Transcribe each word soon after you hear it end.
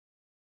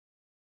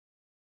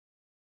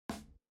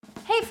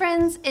Hey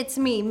friends, it's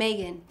me,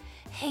 Megan.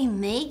 Hey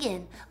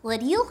Megan,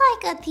 would you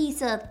like a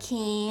piece of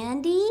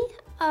candy?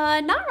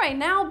 Not right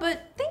now,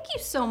 but thank you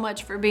so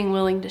much for being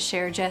willing to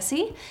share,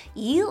 Jessie.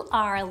 You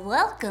are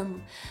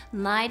welcome.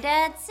 My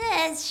dad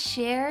says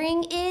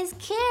sharing is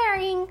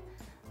caring.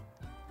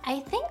 I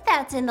think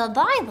that's in the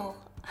Bible.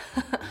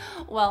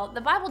 Well,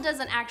 the Bible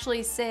doesn't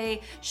actually say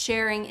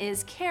sharing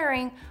is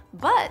caring,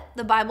 but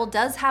the Bible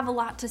does have a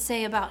lot to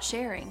say about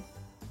sharing.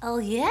 Oh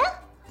yeah?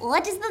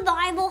 What does the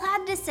Bible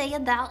have to say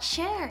about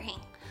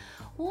sharing?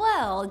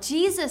 Well,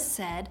 Jesus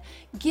said,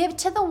 "Give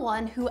to the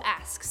one who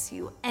asks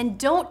you, and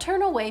don't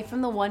turn away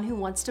from the one who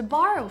wants to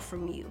borrow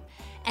from you."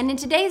 And in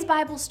today's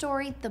Bible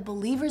story, the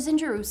believers in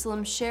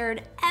Jerusalem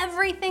shared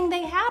everything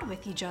they had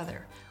with each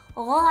other.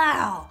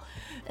 Wow,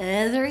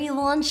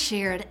 everyone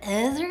shared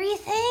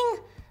everything?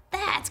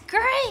 That's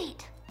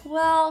great.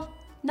 Well,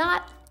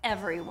 not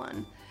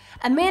everyone.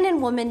 A man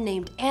and woman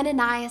named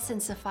Ananias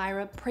and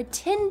Sapphira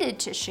pretended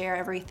to share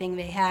everything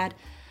they had,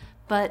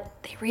 but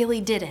they really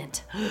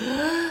didn't.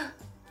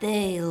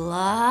 They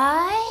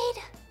lied?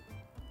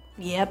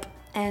 Yep,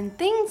 and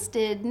things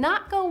did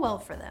not go well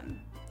for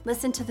them.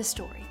 Listen to the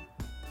story.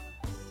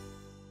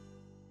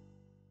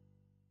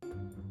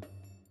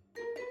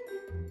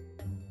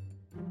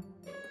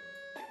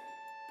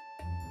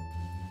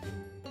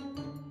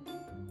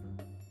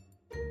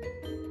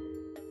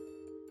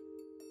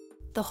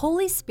 The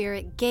Holy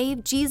Spirit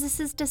gave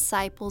Jesus'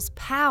 disciples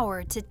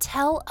power to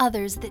tell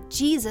others that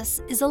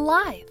Jesus is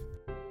alive.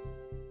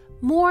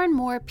 More and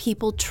more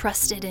people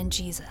trusted in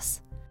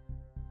Jesus.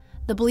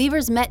 The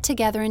believers met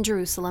together in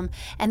Jerusalem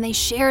and they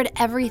shared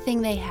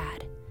everything they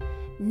had.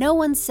 No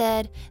one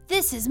said,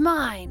 "This is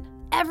mine."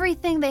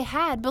 Everything they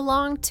had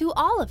belonged to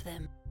all of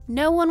them.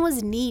 No one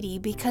was needy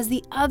because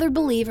the other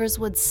believers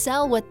would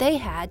sell what they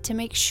had to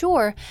make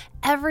sure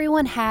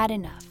everyone had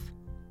enough.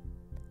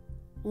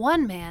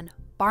 One man,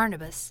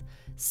 Barnabas,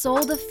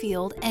 sold a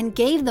field and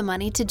gave the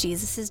money to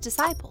Jesus'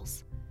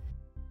 disciples.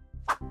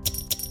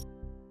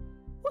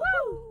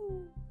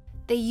 Woo!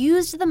 They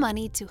used the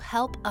money to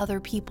help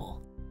other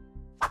people.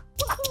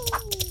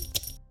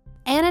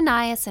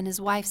 Ananias and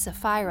his wife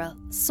Sapphira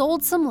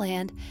sold some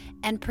land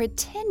and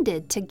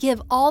pretended to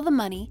give all the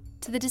money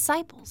to the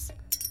disciples.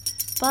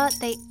 But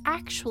they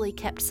actually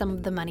kept some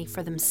of the money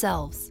for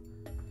themselves.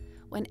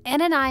 When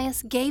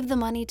Ananias gave the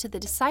money to the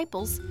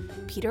disciples,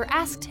 Peter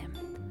asked him,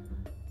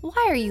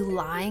 "Why are you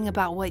lying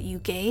about what you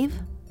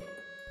gave?"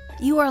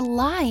 "You are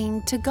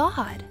lying to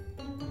God."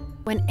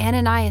 When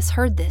Ananias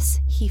heard this,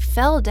 he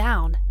fell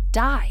down,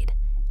 died,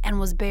 and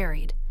was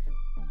buried.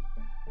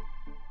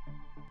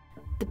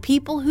 The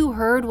people who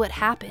heard what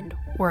happened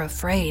were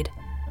afraid.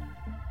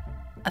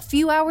 A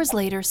few hours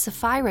later,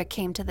 Sapphira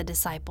came to the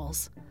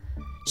disciples.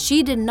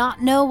 She did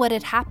not know what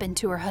had happened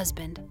to her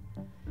husband.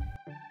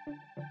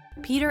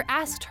 Peter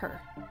asked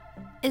her,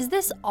 "Is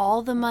this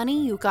all the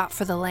money you got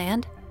for the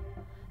land?"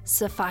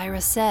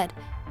 Sapphira said,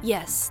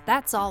 "Yes,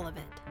 that's all of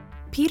it."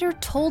 Peter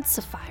told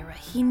Sapphira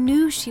he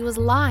knew she was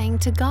lying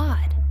to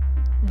God.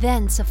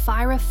 Then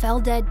Sapphira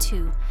fell dead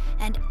too,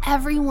 and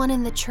everyone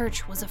in the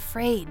church was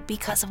afraid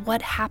because of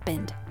what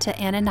happened to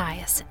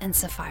Ananias and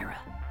Sapphira.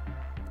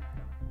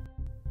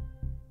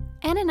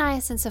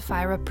 Ananias and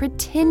Sapphira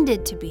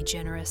pretended to be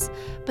generous,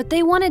 but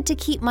they wanted to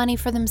keep money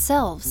for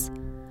themselves.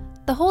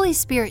 The Holy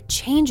Spirit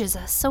changes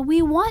us, so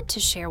we want to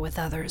share with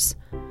others.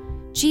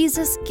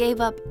 Jesus gave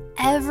up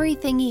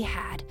everything he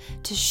had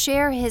to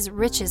share his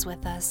riches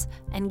with us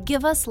and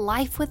give us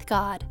life with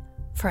God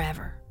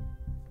forever.